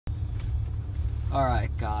Alright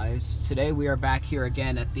guys, today we are back here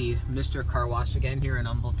again at the Mr. Car Wash again here in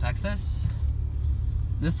Humboldt, Texas.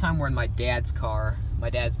 This time we're in my dad's car, my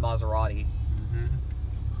dad's Maserati.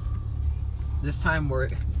 This time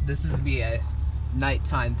this is gonna be a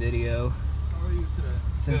nighttime video. How are you today?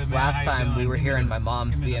 Since Good, last time we were here in my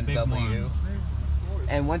mom's BMW.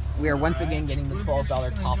 And we are once again getting the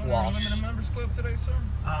 $12 top wash.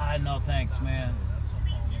 No thanks, man.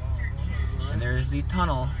 And there's the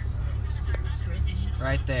tunnel.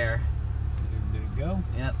 Right there. Did it go?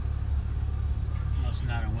 Yep. Must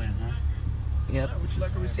not have win, huh? Yep.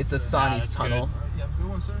 It's a Sonny's tunnel. Good. Good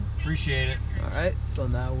one, sir. Appreciate it. Alright, so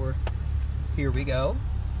now here we go.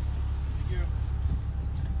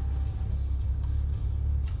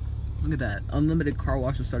 Look at that. Unlimited car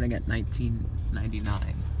wash is starting at $19.99.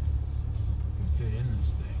 Can fit in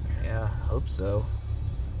this thing. Yeah, hope so.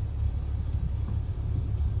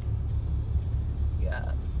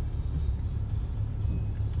 Yeah.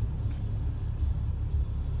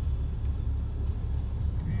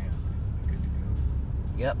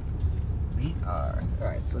 Yep, we are.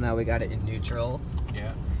 Alright, so now we got it in neutral.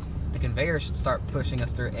 Yeah. The conveyor should start pushing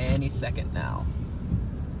us through any second now.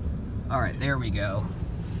 Alright, there we go.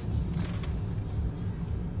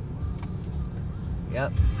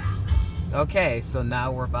 Yep. Okay, so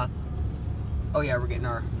now we're about... Oh yeah, we're getting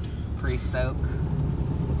our pre-soak.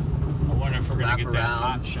 I wonder if we're going to get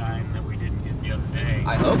that HotShine that we didn't get the other day.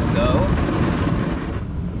 I hope so.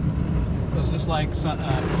 Was this like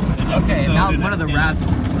okay, now one of the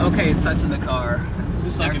wraps. Okay, it's touching the car. Is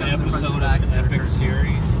this like an episode of an epic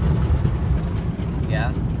series?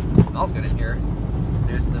 Yeah, it smells good in here.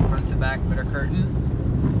 There's the front to back bitter curtain.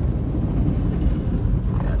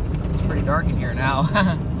 Yeah, it's pretty dark in here now.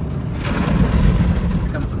 Here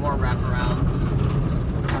comes some more wraparounds.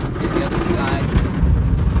 Let's get the other side.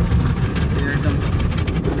 So here it comes.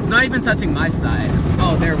 It's not even touching my side.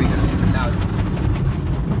 Oh, there we go. Now it's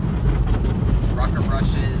rocker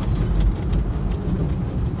brushes.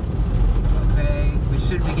 Okay, we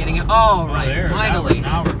should be getting it. Oh, right, there, finally.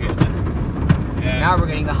 Now we're getting it. Yeah. Now we're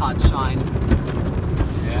getting the HotShine.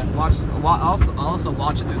 Yeah. I'll also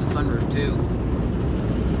watch it through the sunroof too.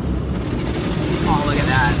 Oh, look at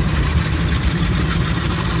that.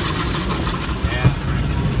 Yeah.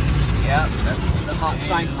 Yep, that's the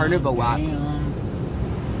HotShine carnuba wax.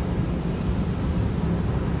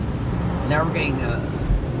 Now we're getting the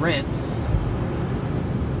rinse.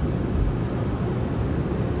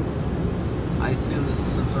 I assume this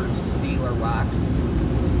is some sort of sealer wax.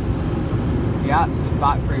 Yeah,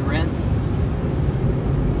 spot-free rinse. So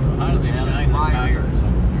how do they shine the tires?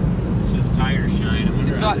 It says tire shine. I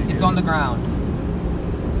wonder It's on the ground.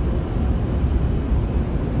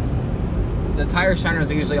 The tire shiners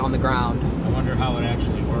are usually on the ground. I wonder how it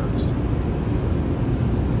actually works.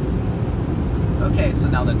 Okay, so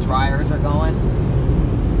now the dryers are going.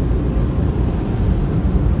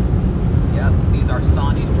 Yep, these are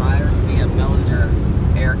Sonny's dryers via Bellinger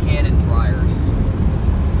Air Cannon dryers.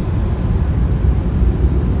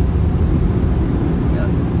 Yep.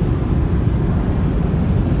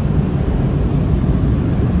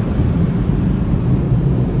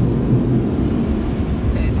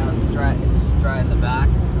 Okay, now it's dry in the back.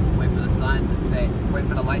 Wait for the sign to say, wait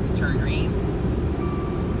for the light to turn green.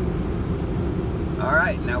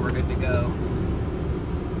 Alright, now we're good to go.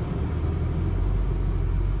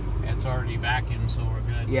 It's already vacuumed, so we're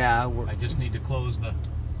good. Yeah, I just need to close the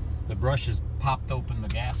brush has popped open the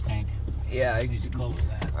gas tank. yeah. I just need to close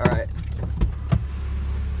that. Alright.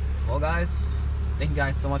 Well guys, thank you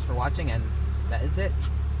guys so much for watching, and that is it.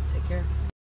 Take care.